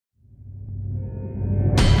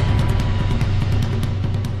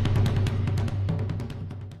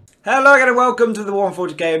Hello again and welcome to the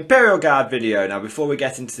 140k Imperial Guard video. Now before we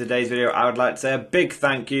get into today's video, I would like to say a big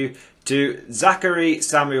thank you to Zachary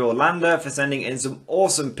Samuel Lander for sending in some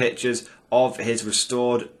awesome pictures of his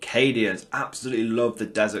restored Cadians. Absolutely love the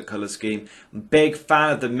desert colour scheme. Big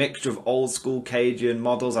fan of the mixture of old school Cadian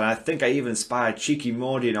models, and I think I even inspired cheeky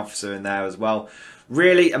Mordian officer in there as well.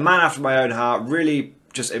 Really a man after my own heart. Really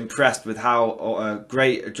just impressed with how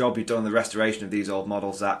great a job you've done on the restoration of these old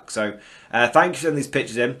models, Zach. So thank you for sending these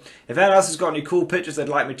pictures in. If anyone else has got any cool pictures they'd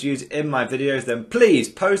like me to use in my videos, then please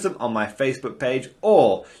post them on my Facebook page,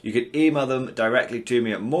 or you can email them directly to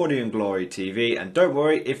me at mordianglorytv. And don't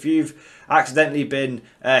worry, if you've accidentally been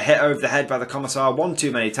hit over the head by the Commissar one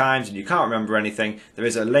too many times and you can't remember anything, there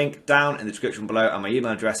is a link down in the description below, and my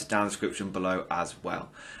email address is down in the description below as well.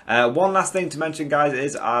 One last thing to mention, guys,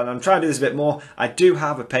 is, and I'm trying to do this a bit more, I do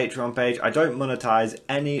have a Patreon page. I don't monetize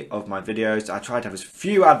any of my videos. I try to have as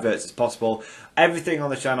few adverts as possible. Everything on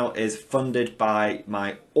the channel is funded by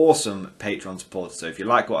my awesome Patreon supporters. So if you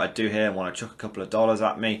like what I do here and want to chuck a couple of dollars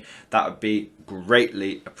at me, that would be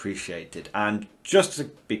greatly appreciated. And just to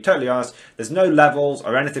be totally honest, there's no levels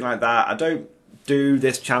or anything like that. I don't do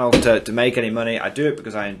this channel to make any money. I do it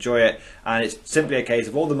because I enjoy it, and it's simply a case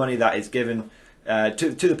of all the money that is given to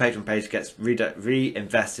the Patreon page gets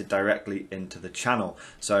reinvested directly into the channel.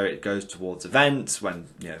 So it goes towards events, when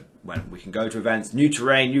we can go to events, new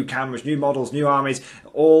terrain, new cameras, new models, new armies. It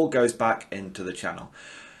all goes back into the channel.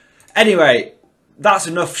 Anyway, that's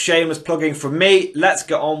enough shameless plugging from me. Let's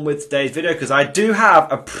get on with today's video, because I do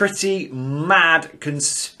have a pretty mad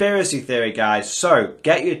conspiracy theory, guys. So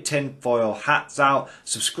get your tinfoil hats out,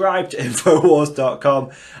 subscribe to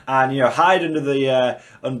Infowars.com, and hide under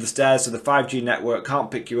the stairs so the 5G network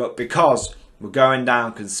can't pick you up, because we're going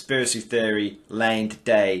down conspiracy theory lane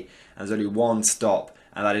today, and there's only one stop,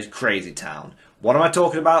 and that is Crazy Town. What am I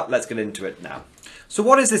talking about? Let's get into it now. So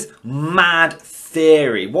what is this mad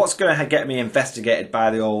theory? What's going to get me investigated by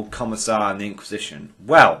the old Commissar and the Inquisition?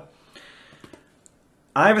 Well,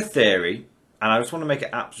 I have a theory, and I just want to make it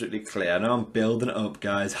absolutely clear. I know I'm building it up,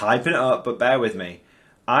 guys, hyping it up, but bear with me.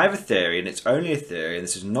 I have a theory, and it's only a theory, and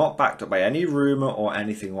this is not backed up by any rumour or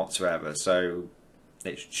anything whatsoever. So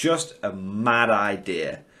it's just a mad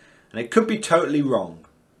idea, and it could be totally wrong,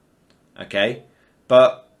 okay?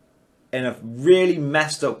 But in a really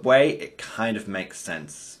messed up way, it kind of makes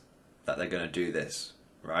sense that they're going to do this,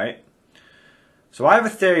 right? So I have a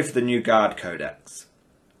theory for the new Guard Codex.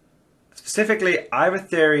 Specifically, I have a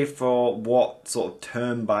theory for what sort of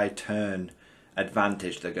turn-by-turn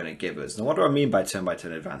advantage they're going to give us. Now, what do I mean by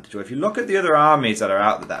turn-by-turn advantage? Well, if you look at the other armies that are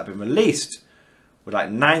out there that have been released with like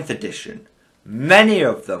 9th edition, many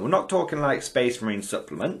of them, we're not talking like Space Marine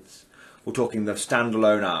supplements, we're talking the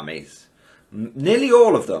standalone armies. Nearly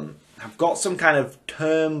all of them have got some kind of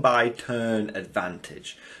turn-by-turn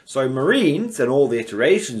advantage. So Marines and all the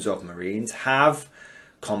iterations of Marines have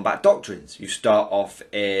combat doctrines. You start off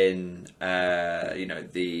in,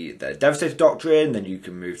 the Devastator doctrine, then you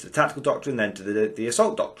can move to the tactical doctrine, then to the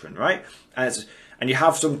assault doctrine, right? And you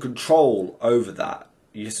have some control over that.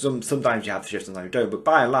 Sometimes you have the shift, sometimes you don't. But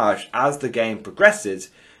by and large, as the game progresses,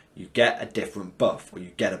 you get a different buff, or you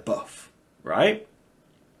get a buff, right?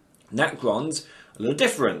 Necrons, a little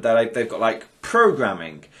different. They've got like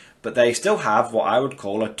programming, but they still have what I would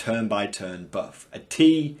call a turn-by-turn buff, a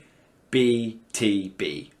TBTB,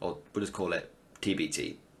 or we'll just call it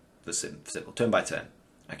TBT, for simple, turn-by-turn,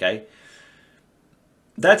 okay?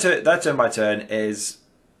 Their turn-by-turn is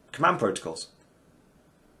command protocols.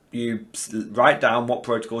 You write down what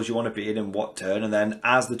protocols you want to be in what turn, and then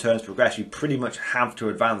as the turns progress, you pretty much have to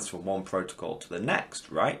advance from one protocol to the next,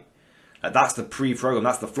 right? That's the pre-program,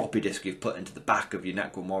 that's the floppy disk you've put into the back of your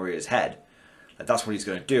Necron Warrior's head. That's what he's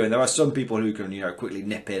going to do. And there are some people who can, quickly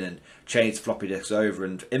nip in and change floppy disks over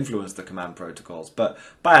and influence the command protocols. But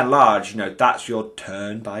by and large, that's your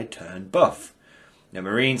turn-by-turn buff.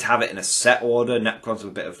 Marines have it in a set order. Necrons have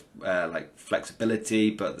a bit of like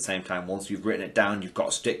flexibility, but at the same time, once you've written it down, you've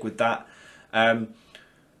got to stick with that.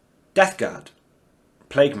 Death Guard,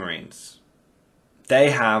 Plague Marines,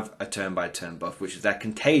 they have a turn-by-turn buff, which is their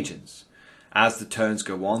contagions. As the turns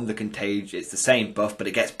go on, the contagion, it's the same buff, but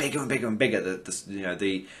it gets bigger and bigger and bigger.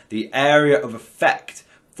 The area of effect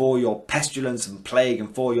for your pestilence and plague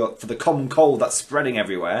and for the common cold that's spreading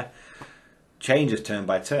everywhere changes turn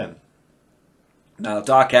by turn. Now,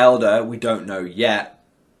 Dark Elder, we don't know yet,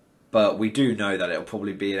 but we do know that it'll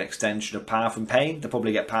probably be an extension of Power from Pain. They'll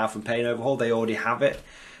probably get Power from Pain overhaul. They already have it.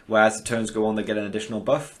 Whereas the turns go on, they get an additional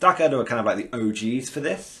buff. Dark Elder are kind of like the OGs for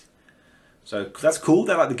this. So that's cool.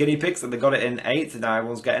 They're like the guinea pigs that they got it in 8th and now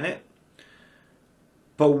everyone's getting it.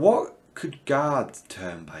 But what could Guard's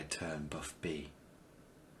turn-by-turn buff be?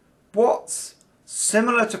 what's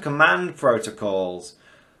similar to command protocols,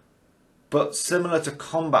 but similar to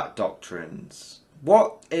combat doctrines?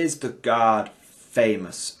 What is the Guard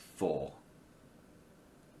famous for?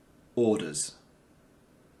 Orders.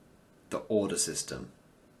 The order system.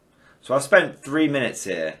 So I've spent 3 minutes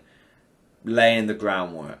here laying the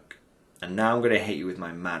groundwork, and now I'm going to hit you with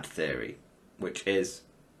my mad theory, which is,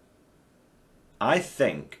 I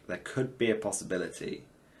think there could be a possibility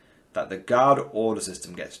that the Guard order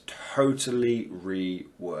system gets totally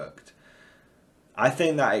reworked. I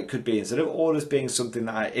think that it could be, instead of orders being something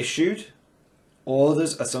that are issued,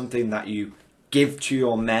 orders are something that you give to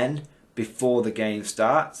your men before the game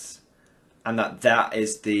starts, and that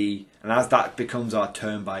is the, and as that becomes our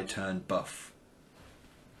turn-by-turn buff.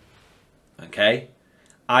 Okay?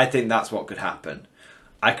 I think that's what could happen.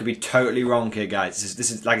 I could be totally wrong here, guys.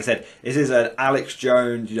 This is like I said, this is an Alex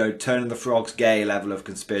Jones, turning the frogs gay level of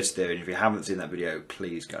conspiracy theory. And if you haven't seen that video,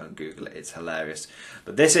 please go and Google it. It's hilarious.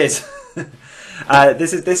 But this is,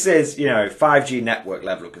 this is 5G network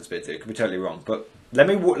level of conspiracy theory. It could be totally wrong. But let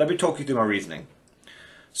me talk you through my reasoning.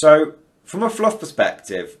 So, from a fluff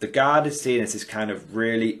perspective, the Guard is seen as this kind of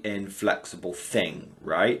really inflexible thing,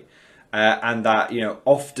 right? And that,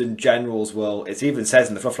 often generals will, it even says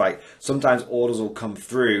in the fluff, like, sometimes orders will come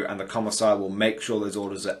through and the commissar will make sure those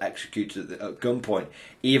orders are executed at gunpoint,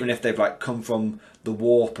 even if they've, come from the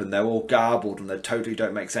warp and they're all garbled and they totally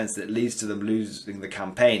don't make sense, that it leads to them losing the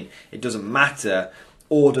campaign. It doesn't matter.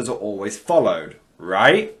 Orders are always followed,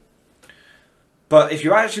 right? But if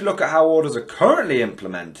you actually look at how orders are currently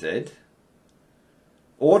implemented,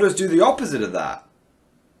 orders do the opposite of that.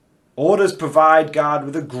 Orders provide Guard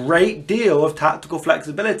with a great deal of tactical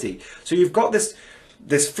flexibility. So you've got this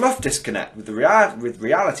fluff disconnect with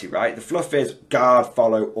reality, right? The fluff is Guard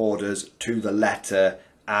follow orders to the letter,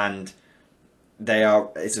 and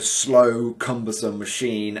it's a slow, cumbersome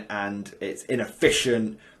machine, and it's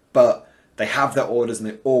inefficient, but they have their orders and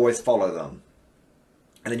they always follow them.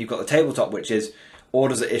 And then you've got the tabletop, which is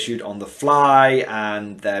orders are issued on the fly,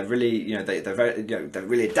 and they're really, they're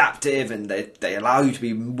really adaptive, and they allow you to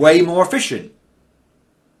be way more efficient.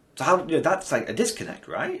 So how, that's like a disconnect,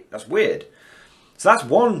 right? That's weird. So that's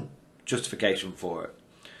one justification for it.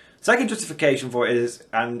 Second justification for it is,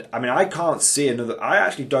 and I mean, I can't see another. I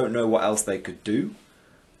actually don't know what else they could do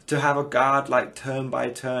to have a Guard turn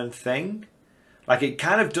by turn thing. Like, it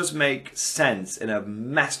kind of does make sense in a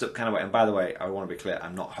messed up kind of way. And by the way, I want to be clear,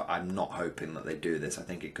 I'm not hoping that they do this. I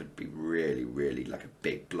think it could be really, really like a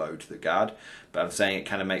big blow to the Guard. But I'm saying it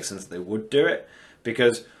kind of makes sense that they would do it.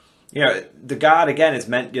 Because, the Guard, again, is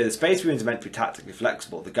meant, the Space Marines are meant to be tactically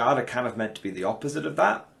flexible. The Guard are kind of meant to be the opposite of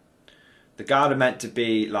that. The Guard are meant to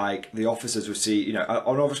be like the officers receive, and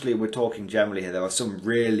obviously we're talking generally here, there are some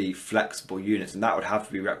really flexible units, and that would have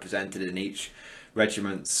to be represented in each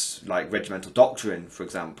regiment's regimental doctrine, for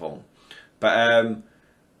example. But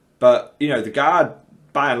the Guard,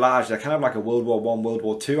 by and large, they're kind of like a World War I, World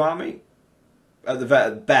War II army. At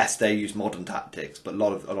the best, they use modern tactics, but a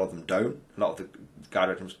lot of them don't. A lot of the Guard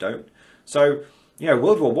regiments don't. So,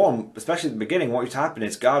 World War I, especially at the beginning, what used to happen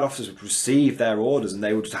is Guard officers would receive their orders and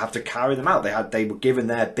they would just have to carry them out. They were given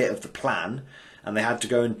their bit of the plan, and they had to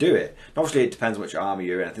go and do it. And obviously, it depends on which army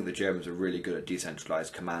you're in. I think the Germans are really good at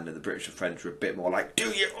decentralised command, and the British and French are a bit more like, do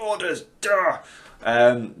your orders, duh!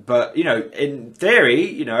 But, in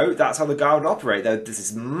theory, that's how the Guard would operate. There's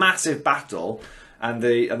this massive battle, and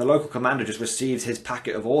the local commander just receives his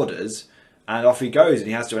packet of orders, and off he goes, and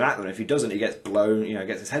he has to enact them. If he doesn't, he gets blown,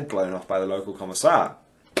 gets his head blown off by the local commissar.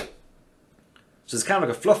 So it's kind of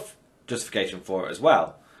like a fluff justification for it as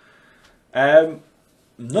well.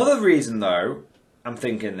 Another reason, though, I'm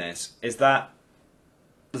thinking this, is that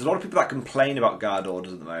there's a lot of people that complain about Guard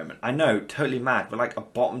orders at the moment. I know, totally mad. We're like a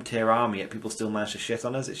bottom tier army, yet people still manage to shit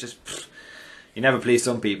on us. It's just, you never please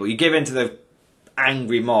some people. You give in to the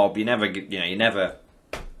angry mob, they're never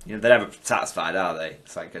satisfied, are they?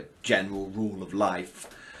 It's like a general rule of life.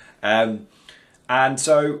 And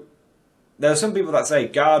so there are some people that say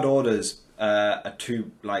Guard orders are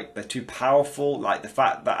too, they're too powerful. Like the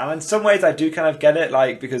fact that, and in some ways I do kind of get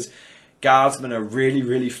it, because Guardsmen are really,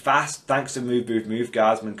 really fast. Thanks to move,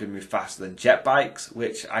 Guardsmen can move faster than jet bikes,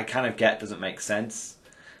 which I kind of get doesn't make sense.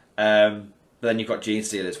 But then you've got Gene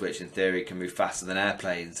Stealers, which in theory can move faster than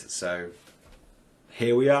airplanes. So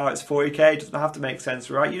here we are, it's 40k, doesn't have to make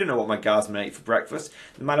sense, right? You don't know what my Guardsmen ate for breakfast.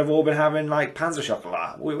 They might have all been having Panzer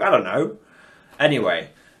Chocolat. I don't know. Anyway,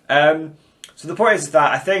 so the point is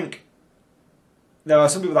that I think there are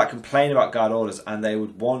some people that complain about Guard orders, and they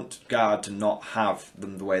would want Guard to not have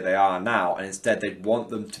them the way they are now, and instead they'd want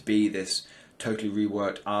them to be this totally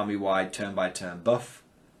reworked army-wide turn-by-turn buff.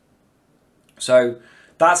 So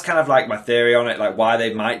that's kind of like my theory on it, like why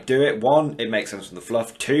they might do it. One, it makes sense from the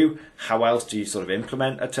fluff. Two, how else do you sort of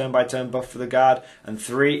implement a turn-by-turn buff for the guard? And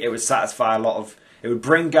three, it would satisfy a lot of, it would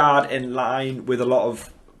bring guard in line with a lot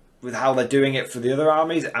of, with how they're doing it for the other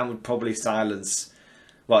armies, and would probably silence,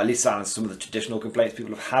 well, at least silence some of the traditional complaints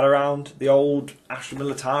people have had around the old Astra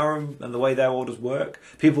Militarum and the way their orders work.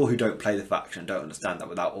 People who don't play the faction don't understand that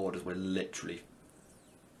without orders we're literally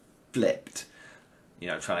flipped. You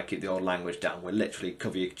know, trying to keep the old language down. We're literally,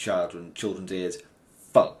 cover your children's ears,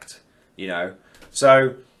 fucked. You know?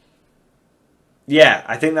 So, yeah,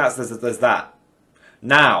 I think there's that.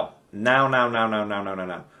 Now.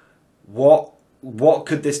 What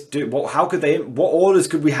could this do? What orders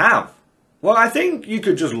could we have? Well, I think you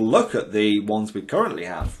could just look at the ones we currently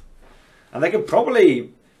have. And they could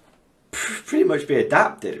probably pretty much be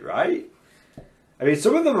adapted, right? I mean,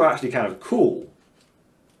 some of them are actually kind of cool.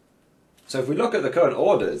 So if we look at the current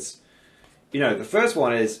orders, you know, the first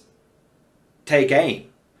one is take aim.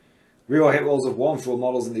 Reroll hit rolls of 1 for all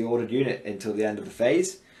models in the ordered unit until the end of the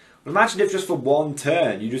phase. Well, imagine if just for one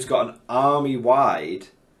turn you just got an army-wide.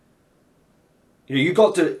 You know, you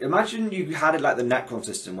got to imagine you had it like the Necron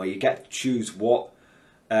system where you get to choose what,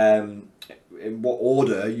 in what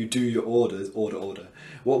order you do your orders. What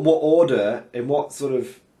order, in what sort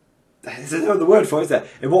of, there's another word for it, is there?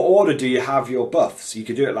 In what order do you have your buffs? You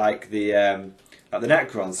could do it like the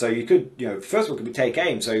Necron. So you could, you know, the first one could be take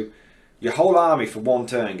aim. So your whole army for one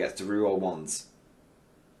turn gets to reroll 1s.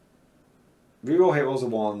 Reroll hit rolls of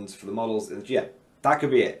 1s for the models. Yeah, that could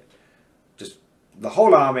be it. Just the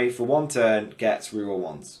whole army for one turn gets reroll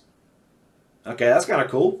 1s. Okay, that's kind of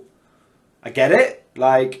cool. I get it.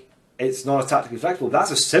 Like, it's not as tactically flexible. That's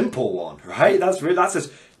a simple one, right?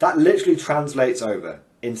 That literally translates over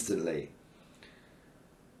instantly.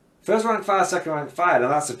 First rank fire, second rank fire. Now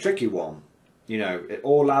that's a tricky one. You know,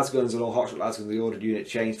 all lasguns and all hotshot lasguns in the ordered unit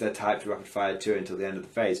change their type to rapid fire 2 until the end of the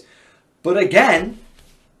phase. But again,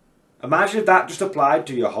 imagine if that just applied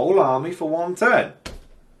to your whole army for one turn.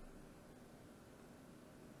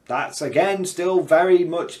 That's again still very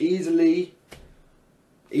much easily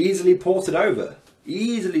ported over,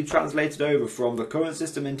 easily translated over from the current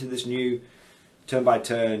system into this new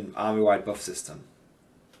turn-by-turn army-wide buff system.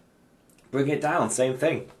 Bring it down, same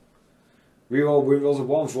thing. Reroll wound rolls of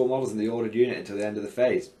 1 for all models in the ordered unit until the end of the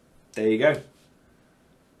phase. There you go.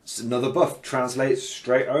 It's another buff, translates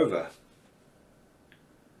straight over.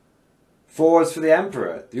 Forwards for the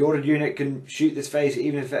Emperor. The ordered unit can shoot this phase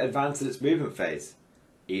even if it advances its movement phase.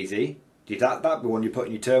 Easy. That'd be one you put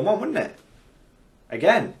in your turn 1, wouldn't it?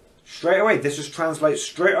 Again, straight away, this just translates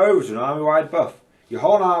straight over to an army-wide buff. Your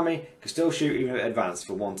whole army can still shoot even if it advances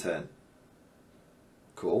for one turn.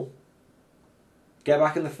 Cool. Get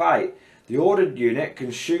back in the fight. The ordered unit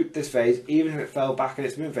can shoot this phase even if it fell back in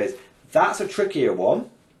its movement phase. That's a trickier one.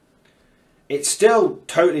 It still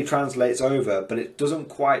totally translates over, but it doesn't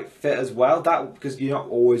quite fit as well. That because you're not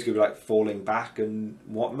always going to be like falling back and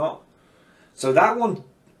whatnot. So that one,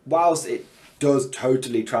 whilst it does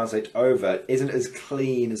totally translate over, isn't as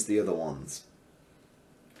clean as the other ones.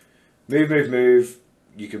 Move.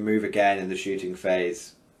 You can move again in the shooting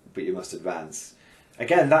phase, but you must advance.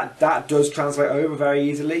 Again, that does translate over very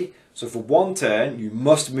easily. So for one turn, you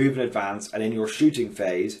must move and advance, and in your shooting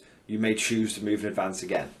phase, you may choose to move and advance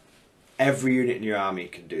again. Every unit in your army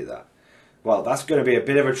can do that. Well, that's going to be a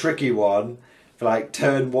bit of a tricky one. For like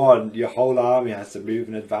turn 1, your whole army has to move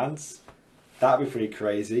and advance. That'd be pretty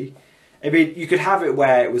crazy. I mean, you could have it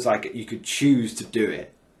where it was like you could choose to do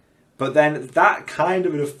it. But then that kind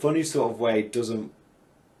of in a funny sort of way doesn't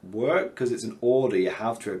work because it's an order. You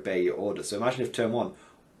have to obey your order. So imagine if turn 1,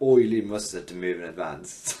 all you leave mustard to move and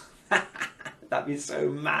advance. That'd be so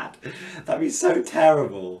mad. That'd be so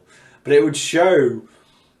terrible. But it would show,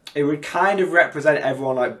 it would kind of represent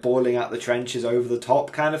everyone like boiling out the trenches over the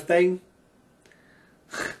top kind of thing.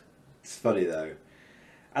 It's funny though.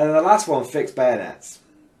 And then the last one, fixed bayonets.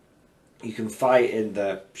 You can fight in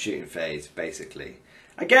the shooting phase, basically.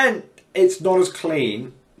 Again, it's not as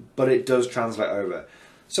clean, but it does translate over.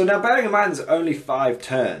 So now, bearing in mind, there's only 5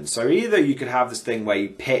 turns. So either you could have this thing where you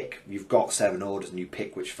pick, you've got 7 orders, and you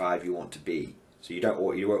pick which 5 you want to be. So you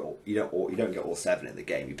don't get all 7 in the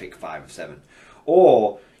game. You pick 5 of 7,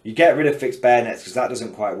 or you get rid of fixed bayonets because that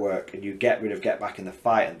doesn't quite work, and you get rid of get back in the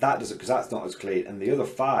fight, and that doesn't because that's not as clean. And the other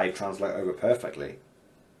 5 translate over perfectly.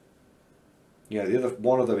 You know, the other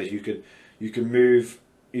one of them is you can move,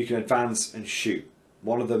 you can advance and shoot.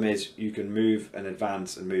 One of them is you can move and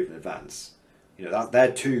advance and move and advance. You know,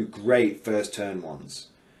 they're 2 great first turn ones.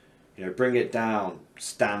 You know, bring it down,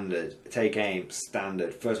 standard. Take aim,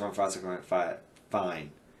 standard. First rank fire, second rank fire,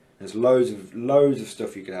 fine. There's loads of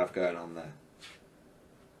stuff you could have going on there.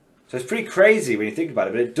 So it's pretty crazy when you think about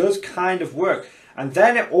it, but it does kind of work. And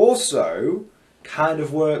then it also kind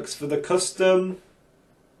of works for the custom,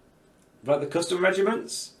 like the custom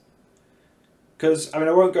regiments. Because, I mean,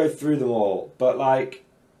 I won't go through them all, but like,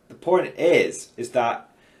 the point is that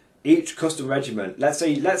each custom regiment, let's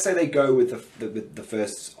say they go with the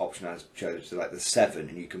first option I chose, so like the 7,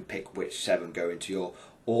 and you can pick which 7 go into your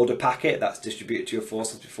order packet that's distributed to your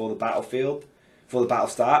forces before the battlefield, before the battle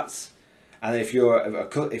starts. And then if you're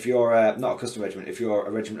not a custom regiment, if you're a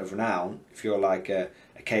regiment of renown, if you're like a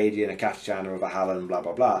Acadian, a Catachan, or a Valhallan, blah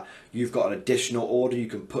blah blah, you've got an additional order you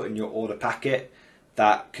can put in your order packet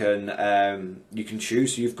that can you can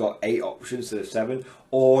choose. So you've got 8 options instead of 7,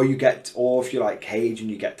 or if you're like Cajun,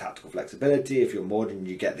 you get tactical flexibility. If you're Mordian,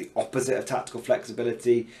 you get the opposite of tactical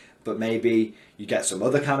flexibility, but maybe you get some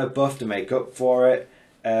other kind of buff to make up for it.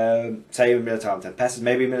 Say with Militarum Tempestus,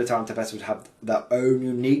 maybe Militarum Tempestus would have their own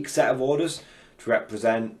unique set of orders to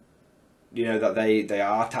represent, you know, that they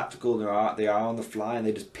are tactical, they are on the fly, and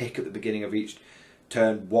they just pick at the beginning of each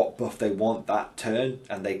turn what buff they want that turn,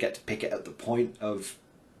 and they get to pick it at the point of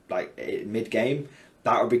like mid game.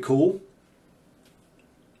 That would be cool.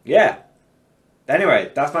 Yeah.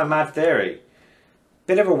 Anyway, that's my mad theory.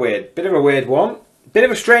 Bit of a weird one. Bit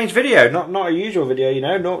of a strange video, not a usual video, you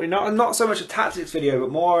know, not so much a tactics video,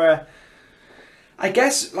 but more, I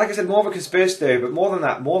guess, like I said, more of a conspiracy theory, but more than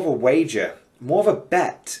that, more of a wager, more of a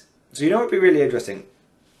bet. So you know what would be really interesting?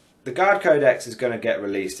 The Guard Codex is going to get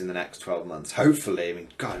released in the next 12 months, hopefully. I mean,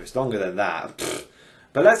 God, it's longer than that. Pfft.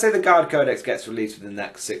 But let's say the Guard Codex gets released within the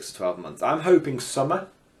next 6 to 12 months. I'm hoping summer,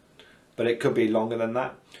 but it could be longer than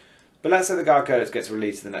that. But let's say the Guard Codex gets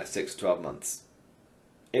released in the next 6 to 12 months.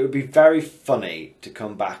 It would be very funny to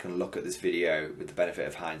come back and look at this video with the benefit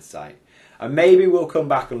of hindsight. And maybe we'll come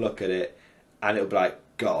back and look at it and it'll be like,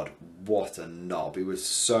 God, what a knob. He was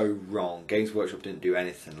so wrong. Games Workshop didn't do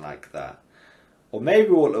anything like that. Or maybe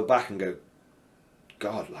we'll look back and go,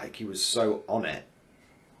 God, like he was so on it.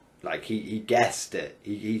 Like he guessed it.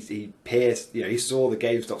 He pierced, you know, he saw the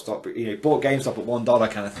GameStop stock, you know, he bought GameStop at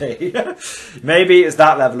 $1 kind of thing. Maybe it's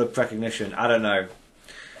that level of recognition. I don't know.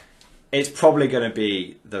 It's probably going to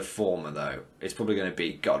be the former, though. It's probably going to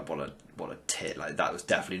be, God, what a tit. Like, that was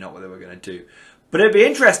definitely not what they were going to do. But it'd be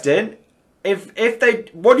interesting if they...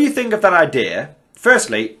 What do you think of that idea?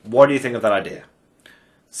 Firstly, what do you think of that idea?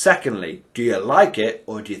 Secondly, do you like it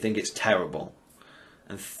or do you think it's terrible?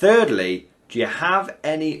 And thirdly, do you have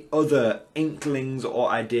any other inklings or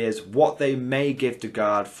ideas what they may give to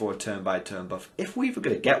Guard for a turn-by-turn buff? If we were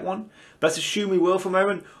going to get one, but let's assume we will for a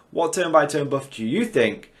moment, what turn-by-turn buff do you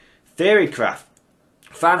think? Theorycraft,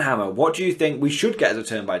 Fanhammer, what do you think we should get as a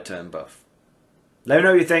turn-by-turn buff? Let me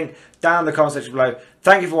know what you think down in the comment section below.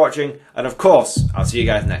 Thank you for watching, and of course, I'll see you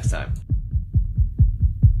guys next time.